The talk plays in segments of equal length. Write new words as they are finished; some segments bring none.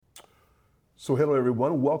So, hello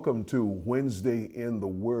everyone. Welcome to Wednesday in the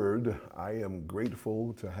Word. I am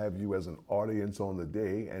grateful to have you as an audience on the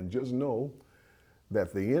day, and just know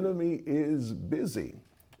that the enemy is busy.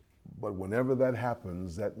 But whenever that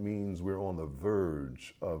happens, that means we're on the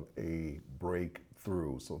verge of a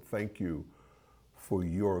breakthrough. So, thank you for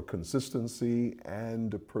your consistency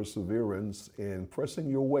and perseverance in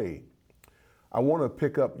pressing your way. I want to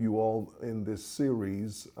pick up you all in this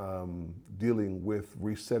series dealing with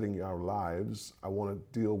resetting our lives. I want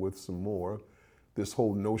to deal with some more this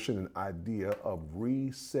whole notion and idea of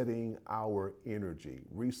resetting our energy,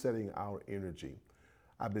 resetting our energy.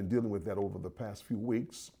 I've been dealing with that over the past few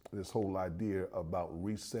weeks, this whole idea about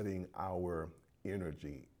resetting our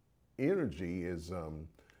energy. Energy is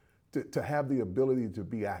to have the ability to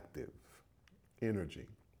be active, energy.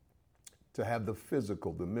 To have the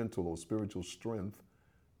physical, the mental, or spiritual strength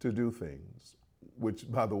to do things, which,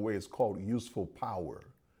 by the way, is called useful power.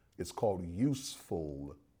 It's called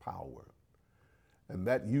useful power. And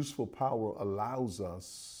that useful power allows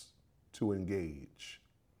us to engage.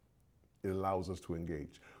 It allows us to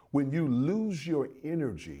engage. When you lose your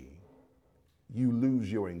energy, you lose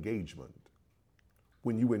your engagement.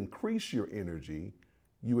 When you increase your energy,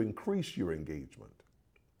 you increase your engagement.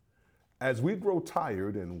 As we grow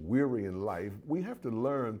tired and weary in life, we have to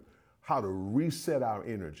learn how to reset our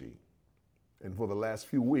energy. And for the last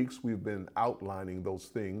few weeks, we've been outlining those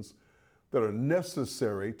things that are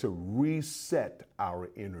necessary to reset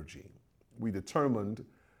our energy. We determined,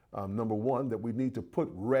 number one, that we need to put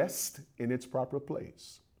rest in its proper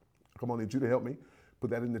place. Come on, I need you to help me.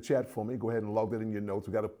 Put that in the chat for me. Go ahead and log that in your notes.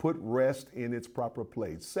 We got to put rest in its proper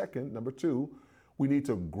place. Second, number two, we need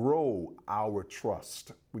to grow our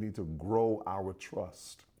trust. We need to grow our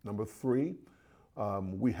trust. Number three,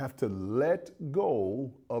 we have to let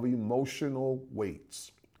go of emotional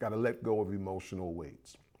weights. Got to let go of emotional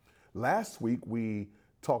weights. Last week, we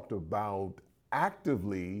talked about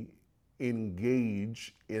actively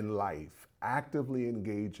engage in life. Actively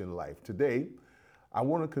engage in life. Today, I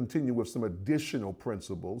want to continue with some additional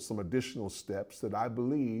principles, some additional steps that I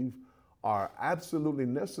believe are absolutely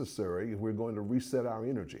necessary if we're going to reset our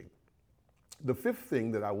energy. The fifth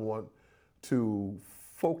thing that I want to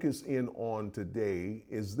focus in on today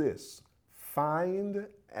is this: find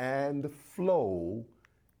and flow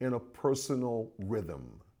in a personal rhythm.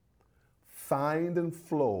 Find and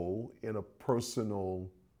flow in a personal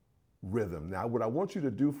rhythm. Now, what I want you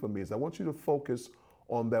to do for me is I want you to focus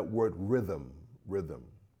on that word rhythm, rhythm.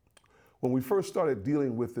 When we first started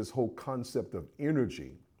dealing with this whole concept of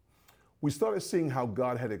energy, we started seeing how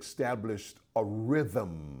God had established a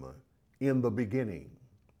rhythm in the beginning.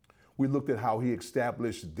 We looked at how he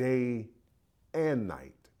established day and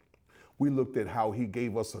night. We looked at how he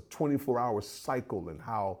gave us a 24-hour cycle and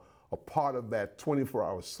how a part of that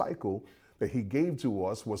 24-hour cycle that he gave to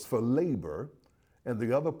us was for labor and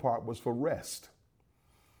the other part was for rest.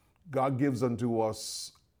 God gives unto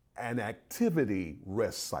us an activity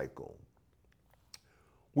rest cycle.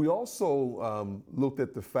 We also looked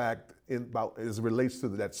at the fact as it relates to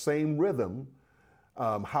that same rhythm,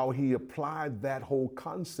 how he applied that whole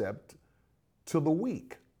concept to the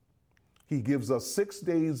week. He gives us 6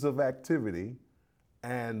 days of activity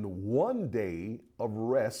and 1 day of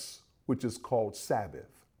rest, which is called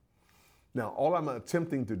Sabbath. Now, all I'm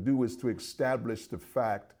attempting to do is to establish the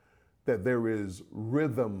fact that there is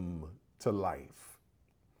rhythm to life.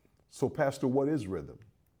 So, Pastor, what is rhythm?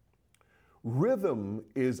 Rhythm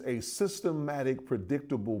is a systematic,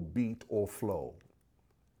 predictable beat or flow.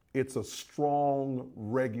 It's a strong,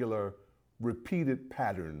 regular, repeated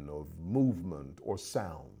pattern of movement or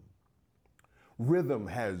sound. Rhythm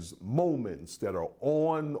has moments that are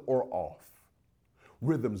on or off.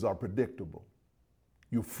 Rhythms are predictable.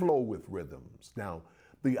 You flow with rhythms. Now,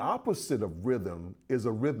 the opposite of rhythm is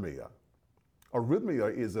arrhythmia.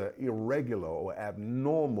 Arrhythmia is an irregular or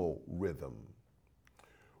abnormal rhythm.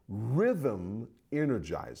 Rhythm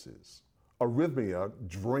energizes. Arrhythmia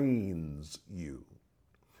drains you.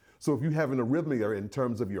 So if you have an arrhythmia in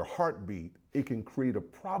terms of your heartbeat, it can create a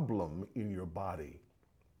problem in your body.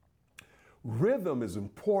 Rhythm is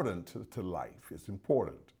important to life. It's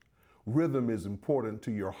important. Rhythm is important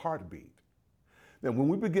to your heartbeat. Now, when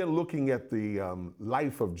we began looking at the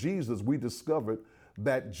life of Jesus, we discovered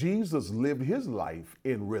that Jesus lived his life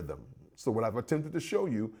in rhythm. So what I've attempted to show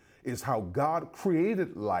you is how God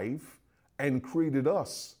created life and created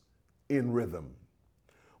us in rhythm.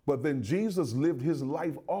 But then Jesus lived his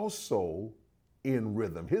life also in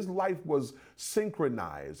rhythm. His life was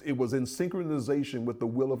synchronized. It was in synchronization with the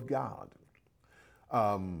will of God.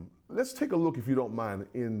 Let's take a look, if you don't mind,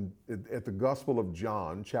 at the Gospel of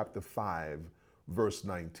John, chapter 5, verse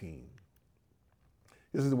 19.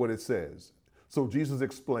 This is what it says. So Jesus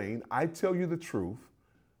explained, I tell you the truth,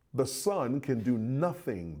 the Son can do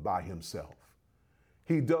nothing by himself.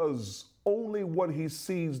 He does only what he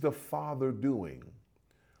sees the Father doing.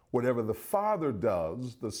 Whatever the Father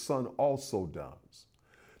does, the Son also does.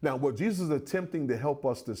 Now, what Jesus is attempting to help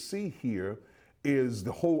us to see here is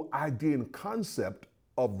the whole idea and concept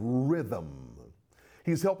of rhythm.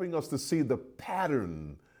 He's helping us to see the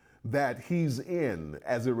pattern that he's in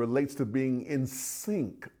as it relates to being in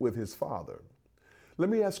sync with his Father. Let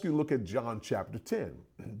me ask you to look at John chapter 10.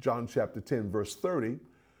 John chapter 10, verse 30.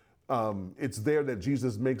 It's there that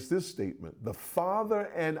Jesus makes this statement: the Father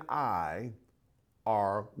and I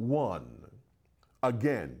are one.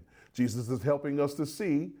 Again, Jesus is helping us to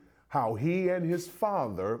see how he and his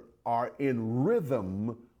Father are in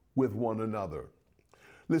rhythm with one another.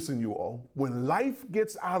 Listen, you all, when life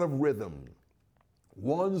gets out of rhythm,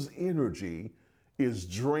 one's energy is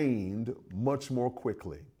drained much more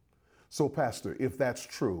quickly. So, Pastor, if that's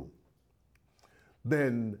true,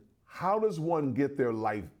 then how does one get their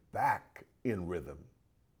life back in rhythm?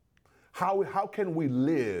 How can we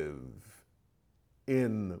live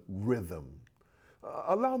in rhythm?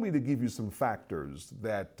 Allow me to give you some factors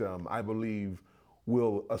that I believe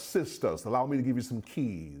will assist us. Allow me to give you some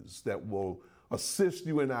keys that will assist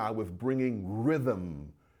you and I with bringing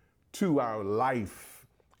rhythm to our life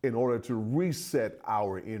in order to reset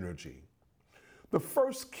our energy. The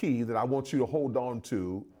first key that I want you to hold on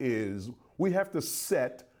to is we have to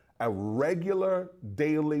set a regular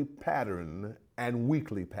daily pattern and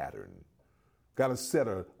weekly pattern. Got to set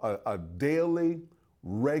a daily,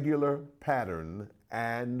 regular pattern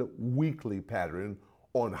and weekly pattern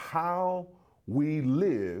on how we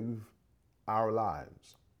live our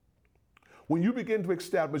lives. When you begin to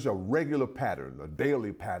establish a regular pattern, a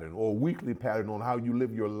daily pattern, or a weekly pattern on how you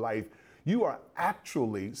live your life, you are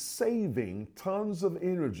actually saving tons of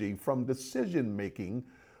energy from decision making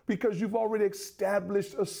because you've already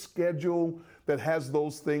established a schedule that has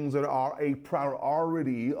those things that are a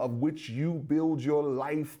priority of which you build your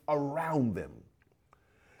life around them.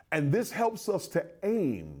 And this helps us to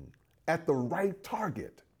aim at the right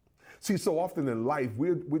target. See, so often in life,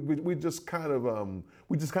 we just kind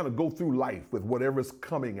of go through life with whatever's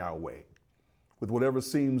coming our way, with whatever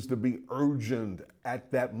seems to be urgent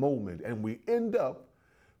at that moment, and we end up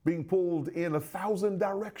being pulled in 1,000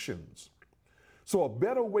 directions. So a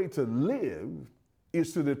better way to live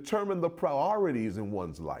is to determine the priorities in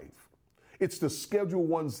one's life. It's to schedule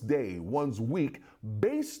one's day, one's week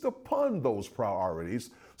based upon those priorities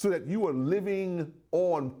so that you are living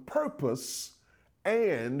on purpose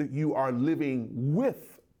and you are living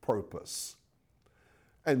with purpose.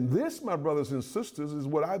 And this, my brothers and sisters, is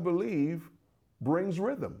what I believe brings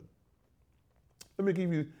rhythm. Let me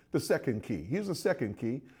give you the second key. Here's the second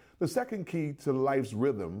key. The second key to life's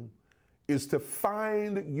rhythm is to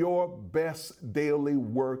find your best daily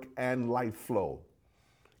work and life flow.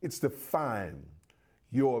 It's to find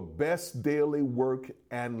your best daily work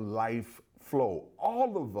and life flow.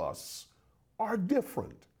 All of us are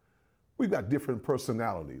different. We've got different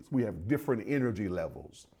personalities. We have different energy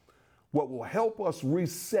levels. What will help us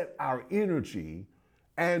reset our energy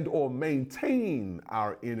and or maintain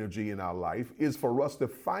our energy in our life is for us to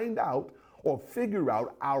find out or figure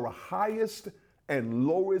out our highest and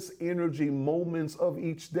lowest energy moments of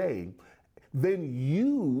each day. Then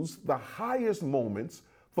use the highest moments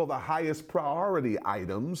for the highest priority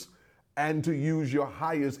items and to use your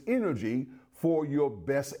highest energy for your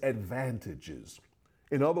best advantages.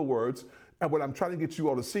 In other words, and what I'm trying to get you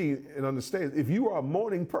all to see and understand, if you are a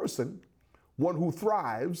morning person, one who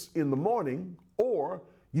thrives in the morning, or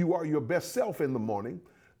you are your best self in the morning,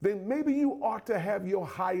 then maybe you ought to have your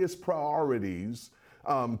highest priorities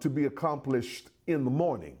to be accomplished in the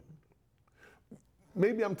morning.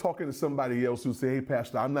 Maybe I'm talking to somebody else who say, hey,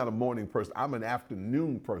 Pastor, I'm not a morning person. I'm an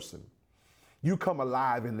afternoon person. You come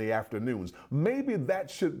alive in the afternoons. Maybe that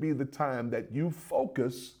should be the time that you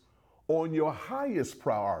focus on your highest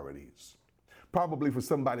priorities. Probably for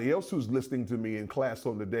somebody else who's listening to me in class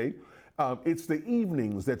on the day, it's the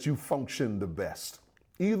evenings that you function the best.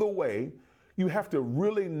 Either way, you have to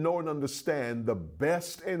really know and understand the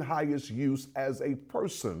best and highest use as a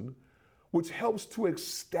person, which helps to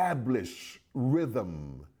establish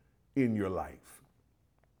rhythm in your life.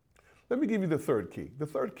 Let me give you the third key. The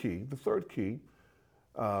third key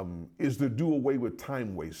is to do away with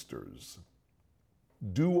time wasters.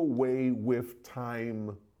 Do away with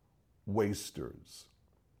time wasters.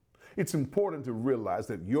 It's important to realize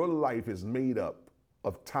that your life is made up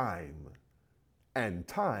of time, and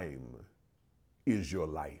time is your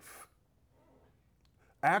life.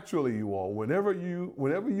 Actually, you all, whenever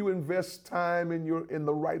you invest time in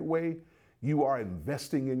the right way, you are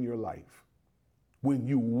investing in your life. When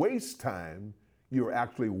you waste time, you're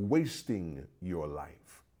actually wasting your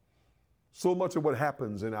life. So much of what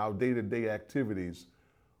happens in our day-to-day activities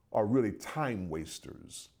are really time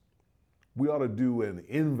wasters. We ought to do an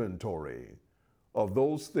inventory of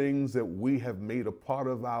those things that we have made a part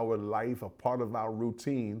of our life, a part of our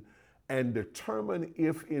routine, and determine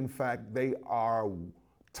if in fact they are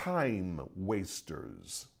time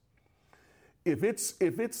wasters. If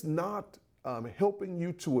it's not helping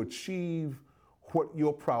you to achieve what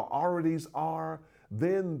your priorities are,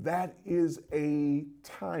 then that is a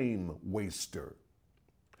time waster.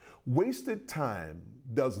 Wasted time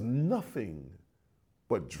does nothing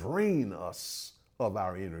but drain us of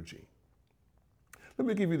our energy. Let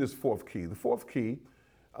me give you this fourth key. The fourth key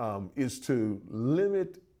is to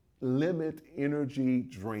limit energy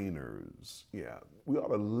drainers. Yeah, we ought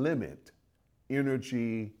to limit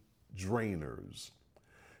energy drainers.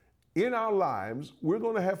 In our lives, we're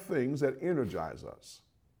going to have things that energize us.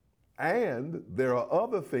 And there are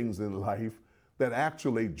other things in life that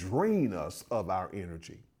actually drain us of our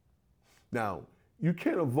energy. Now, you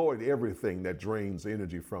can't avoid everything that drains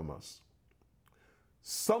energy from us.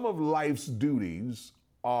 Some of life's duties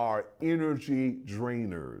are energy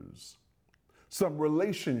drainers. Some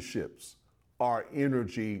relationships are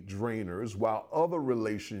energy drainers, while other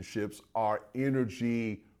relationships are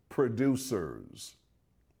energy producers.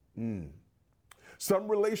 Some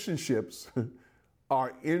relationships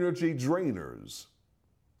are energy drainers,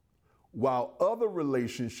 while other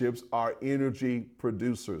relationships are energy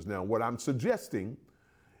producers. Now, what I'm suggesting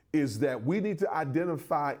is that we need to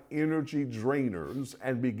identify energy drainers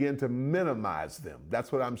and begin to minimize them.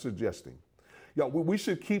 That's what I'm suggesting. We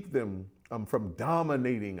should keep them from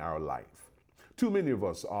dominating our life. Too many of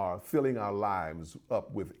us are filling our lives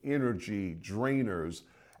up with energy drainers,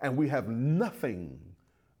 and we have nothing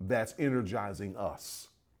that's energizing us.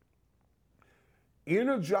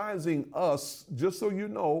 Energizing us, just so you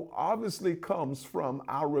know, obviously comes from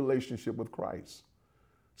our relationship with Christ.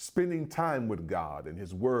 Spending time with God and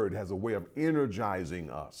His Word has a way of energizing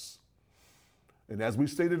us. And as we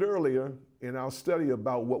stated earlier in our study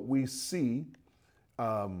about what we see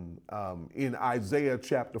in Isaiah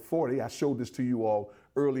chapter 40, I showed this to you all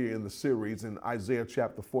earlier in the series. In Isaiah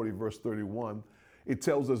chapter 40, verse 31, it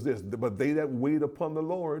tells us this: "But they that wait upon the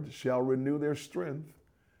Lord shall renew their strength.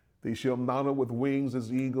 They shall mount up with wings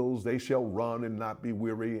as eagles. They shall run and not be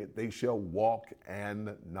weary. They shall walk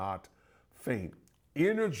and not faint."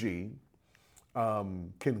 Energy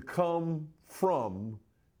can come from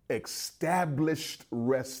established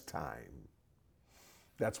rest time.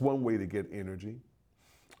 That's one way to get energy.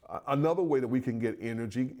 Another way that we can get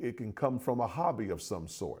energy, it can come from a hobby of some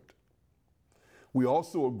sort. We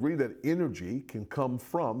also agree that energy can come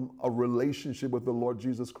from a relationship with the Lord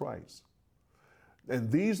Jesus Christ.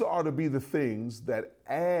 And these are to be the things that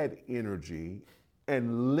add energy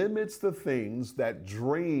and limits the things that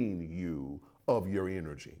drain you of your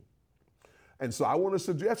energy. And so I want to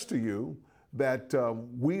suggest to you that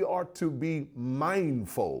we are to be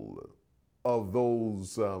mindful of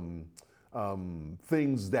those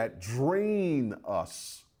things that drain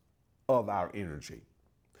us of our energy.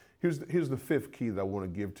 Here's the fifth key that I want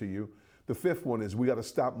to give to you. The fifth one is we got to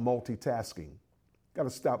stop multitasking. Got to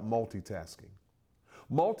stop multitasking.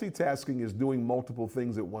 Multitasking is doing multiple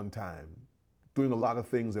things at one time, doing a lot of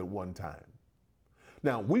things at one time.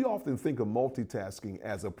 Now, we often think of multitasking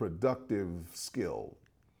as a productive skill.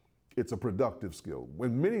 It's a productive skill,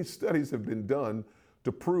 when many studies have been done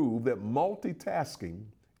to prove that multitasking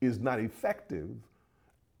is not effective,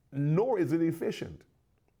 nor is it efficient,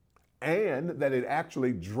 and that it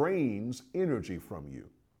actually drains energy from you.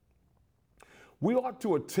 We ought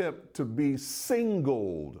to attempt to be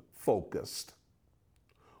single focused.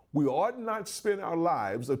 We ought not spend our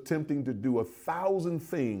lives attempting to do 1,000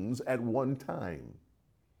 things at one time.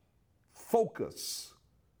 Focus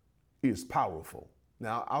is powerful.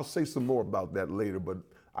 Now, I'll say some more about that later, but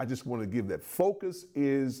I just want to give that. Focus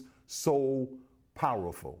is so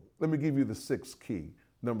powerful. Let me give you the sixth key.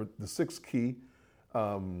 The sixth key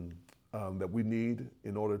that we need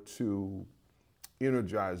in order to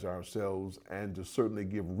energize ourselves and to certainly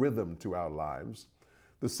give rhythm to our lives.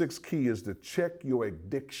 The sixth key is to check your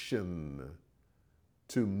addiction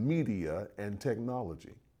to media and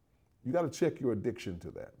technology. You got to check your addiction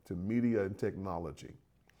to that, to media and technology.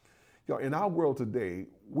 In our world today,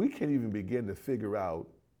 we can't even begin to figure out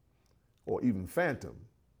or even fathom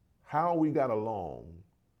how we got along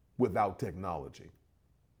without technology.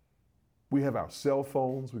 We have our cell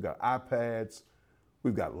phones, we got iPads,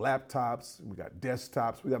 We've got laptops, we've got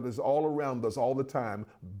desktops, we got this all around us all the time,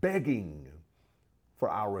 begging for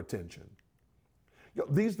our attention.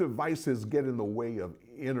 These devices get in the way of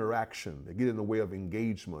interaction, they get in the way of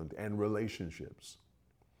engagement and relationships.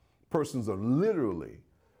 Persons are literally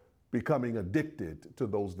becoming addicted to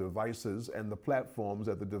those devices and the platforms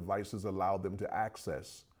that the devices allow them to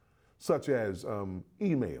access, such as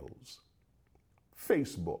emails,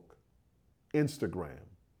 Facebook, Instagram,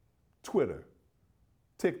 Twitter,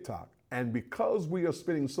 TikTok. And because we are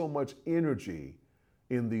spending so much energy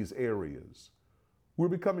in these areas, we're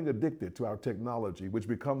becoming addicted to our technology, which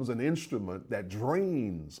becomes an instrument that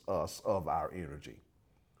drains us of our energy.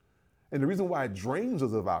 And the reason why it drains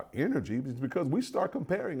us of our energy is because we start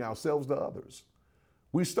comparing ourselves to others.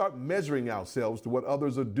 We start measuring ourselves to what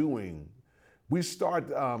others are doing. We start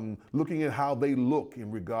looking at how they look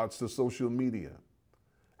in regards to social media.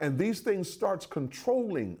 And these things starts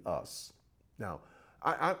controlling us. Now,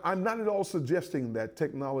 I'm not at all suggesting that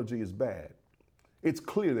technology is bad. It's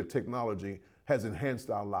clear that technology has enhanced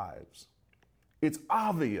our lives. It's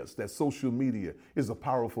obvious that social media is a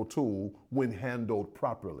powerful tool when handled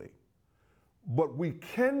properly. But we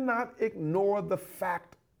cannot ignore the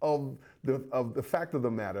fact of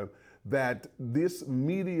the matter that this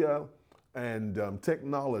media and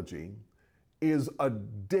technology is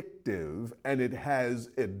addictive, and it has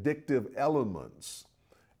addictive elements.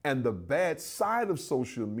 And the bad side of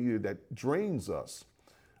social media that drains us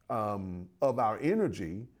of our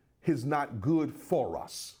energy is not good for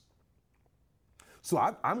us. So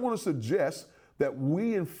I'm going to suggest that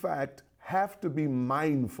we, in fact, have to be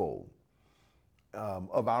mindful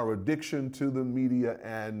of our addiction to the media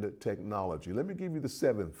and technology. Let me give you the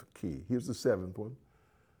seventh key. Here's the seventh one.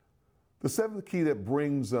 The seventh key that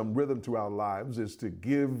brings rhythm to our lives is to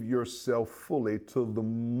give yourself fully to the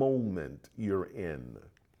moment you're in.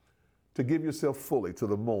 To give yourself fully to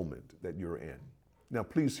the moment that you're in. Now,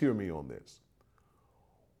 please hear me on this.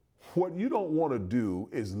 What you don't want to do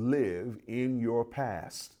is live in your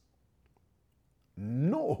past,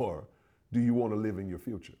 nor do you want to live in your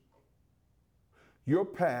future. Your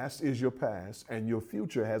past is your past, and your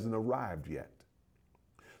future hasn't arrived yet.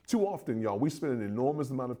 Too often, y'all, we spend an enormous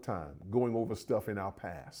amount of time going over stuff in our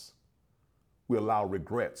past. We allow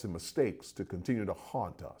regrets and mistakes to continue to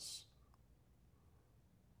haunt us.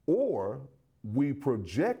 Or we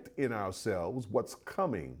project in ourselves what's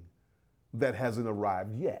coming that hasn't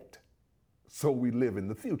arrived yet. So we live in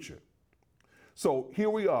the future. So here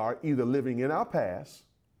we are, either living in our past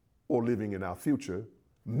or living in our future,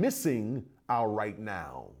 missing our right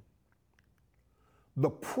now. The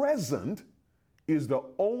present is the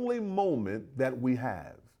only moment that we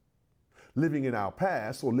have. Living in our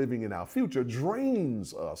past or living in our future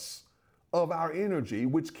drains us of our energy,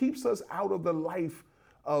 which keeps us out of the life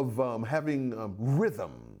of having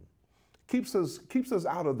rhythm, keeps us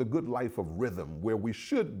out of the good life of rhythm where we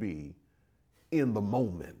should be in the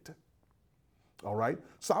moment. All right?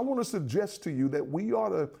 So I want to suggest to you that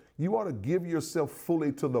you ought to give yourself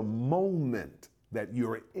fully to the moment that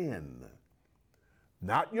you're in,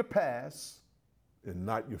 not your past and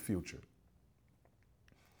not your future.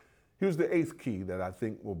 Here's the eighth key that I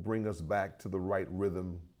think will bring us back to the right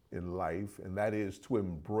rhythm in life, and that is to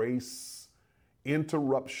embrace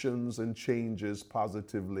interruptions and changes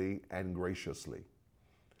positively and graciously.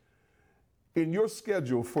 In your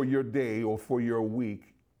schedule for your day or for your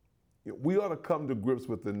week, we ought to come to grips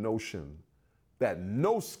with the notion that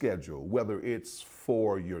no schedule, whether it's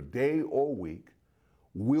for your day or week,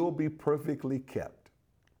 will be perfectly kept.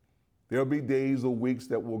 There'll be days or weeks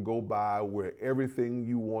that will go by where everything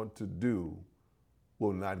you want to do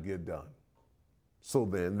will not get done. So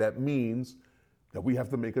then that means that we have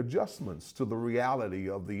to make adjustments to the reality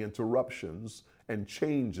of the interruptions and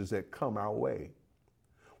changes that come our way.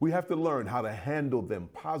 We have to learn how to handle them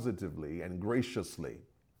positively and graciously.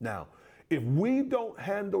 Now, if we don't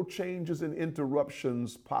handle changes and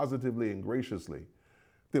interruptions positively and graciously,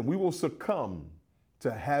 then we will succumb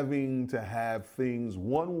to having to have things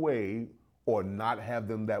one way or not have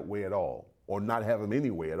them that way at all, or not have them any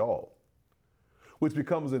way at all, which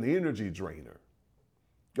becomes an energy drainer.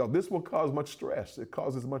 Y'all, this will cause much stress. It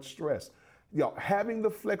causes much stress. Y'all, having the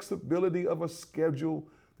flexibility of a schedule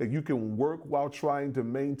that you can work while trying to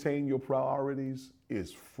maintain your priorities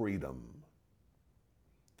is freedom.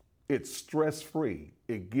 It's stress-free.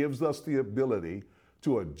 It gives us the ability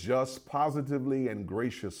to adjust positively and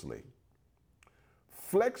graciously.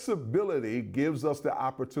 Flexibility gives us the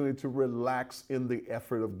opportunity to relax in the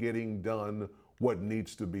effort of getting done what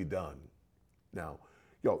needs to be done. Now,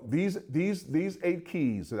 these 8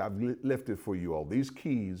 keys that I've lifted for you all, these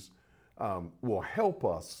keys will help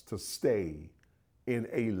us to stay in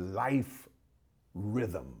a life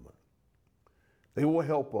rhythm. They will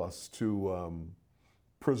help us to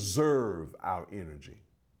preserve our energy.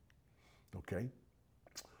 Okay?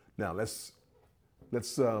 Now let's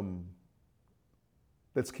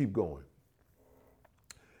keep going.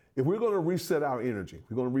 If we're going to reset our energy,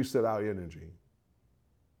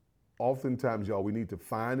 oftentimes, y'all, we need to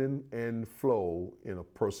find and flow in a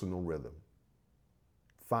personal rhythm.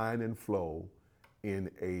 Find and flow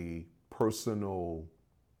in a personal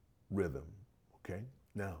rhythm. Okay?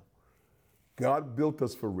 Now, God built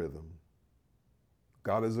us for rhythm.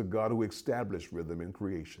 God is a God who established rhythm in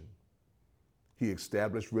creation. He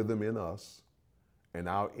established rhythm in us, and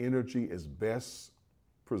our energy is best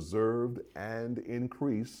preserved and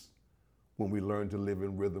increased when we learn to live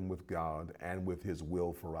in rhythm with God and with His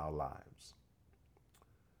will for our lives.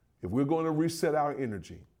 If we're going to reset our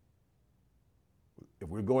energy, if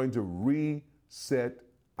we're going to reset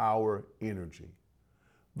our energy,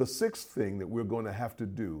 the sixth thing that we're going to have to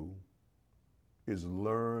do is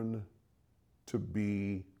learn to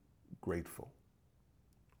be grateful.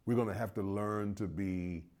 We're going to have to learn to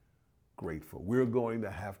be grateful. We're going to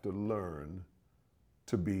have to learn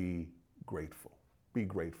to be grateful. Be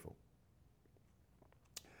grateful.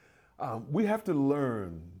 We have to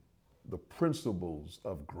learn the principles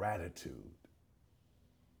of gratitude.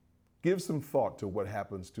 Give some thought to what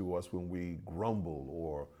happens to us when we grumble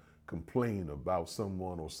or complain about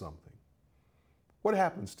someone or something. What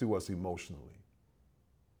happens to us emotionally?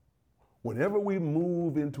 Whenever we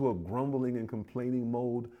move into a grumbling and complaining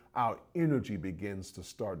mode, our energy begins to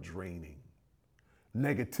start draining.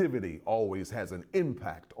 Negativity always has an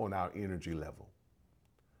impact on our energy level.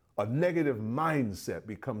 A negative mindset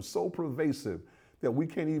becomes so pervasive that we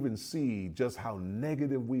can't even see just how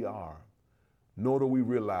negative we are, nor do we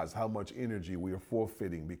realize how much energy we are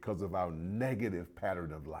forfeiting because of our negative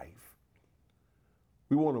pattern of life.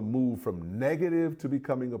 We want to move from negative to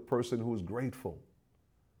becoming a person who is grateful.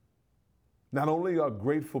 Not only are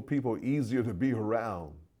grateful people easier to be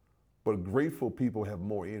around, but grateful people have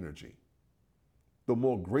more energy. The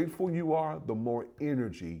more grateful you are, the more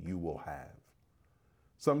energy you will have.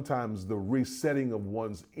 Sometimes the resetting of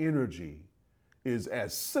one's energy is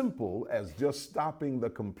as simple as just stopping the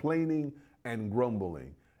complaining and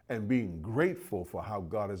grumbling and being grateful for how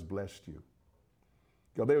God has blessed you.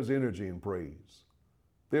 There's energy in praise.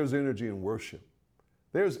 There's energy in worship.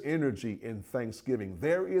 There's energy in thanksgiving.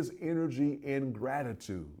 There is energy in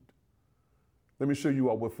gratitude. Let me show you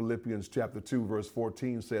all what Philippians chapter 2, verse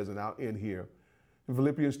 14 says, and I'll end here. In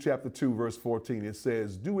Philippians chapter 2, verse 14, it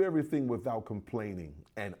says, do everything without complaining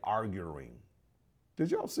and arguing.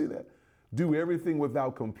 Did y'all see that? Do everything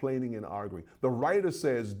without complaining and arguing. The writer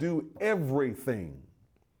says, do everything.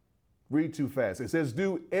 Read too fast. It says,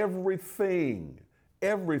 do everything,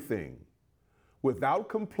 without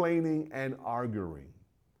complaining and arguing.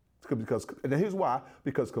 And here's why,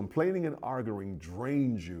 because complaining and arguing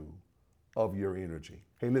drains you of your energy.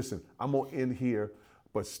 Hey, listen, I'm going to end here,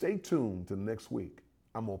 but stay tuned to next week.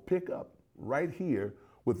 I'm going to pick up right here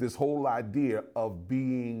with this whole idea of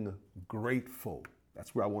being grateful.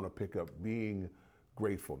 That's where I want to pick up, being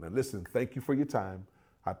grateful. Now, listen, thank you for your time.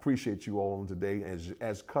 I appreciate you all on today.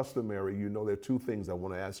 As customary, you know there are two things I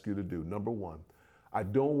want to ask you to do. Number one, I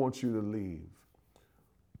don't want you to leave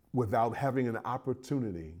without having an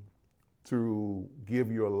opportunity to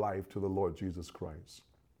give your life to the Lord Jesus Christ.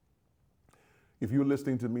 If you're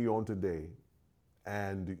listening to me on today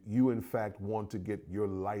and you in fact want to get your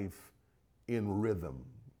life in rhythm,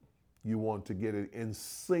 you want to get it in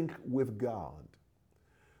sync with God,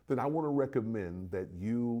 then I want to recommend that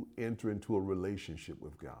you enter into a relationship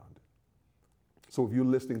with God. So if you're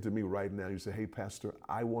listening to me right now, you say, hey, Pastor,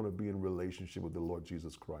 I want to be in relationship with the Lord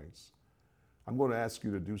Jesus Christ. I'm going to ask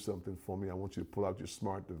you to do something for me. I want you to pull out your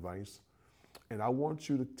smart device, and I want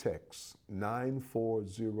you to text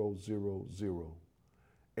 94000.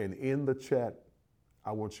 And in the chat,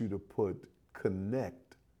 I want you to put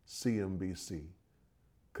Connect CMBC.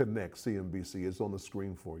 Connect CMBC. It's on the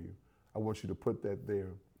screen for you. I want you to put that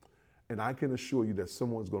there. And I can assure you that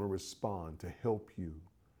someone's going to respond to help you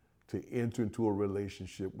to enter into a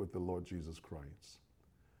relationship with the Lord Jesus Christ.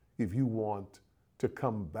 If you want to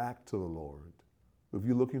come back to the Lord, if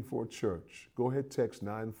you're looking for a church, go ahead, text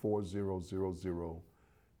 94000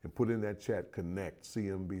 and put in that chat, Connect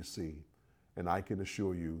CMBC. And I can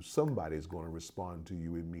assure you somebody's going to respond to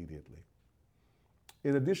you immediately.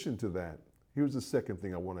 In addition to that, here's the second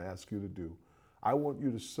thing I want to ask you to do. I want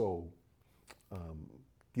you to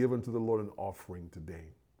give unto the Lord an offering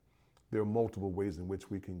today. There are multiple ways in which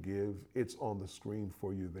we can give. It's on the screen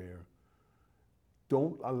for you there.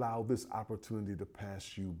 Don't allow this opportunity to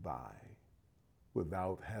pass you by.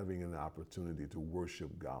 without having an opportunity to worship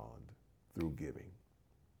God through giving.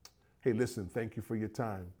 Hey, listen, thank you for your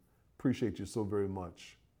time. Appreciate you so very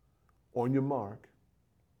much. On your mark,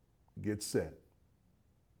 get set.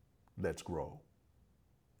 Let's grow.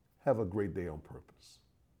 Have a great day on purpose.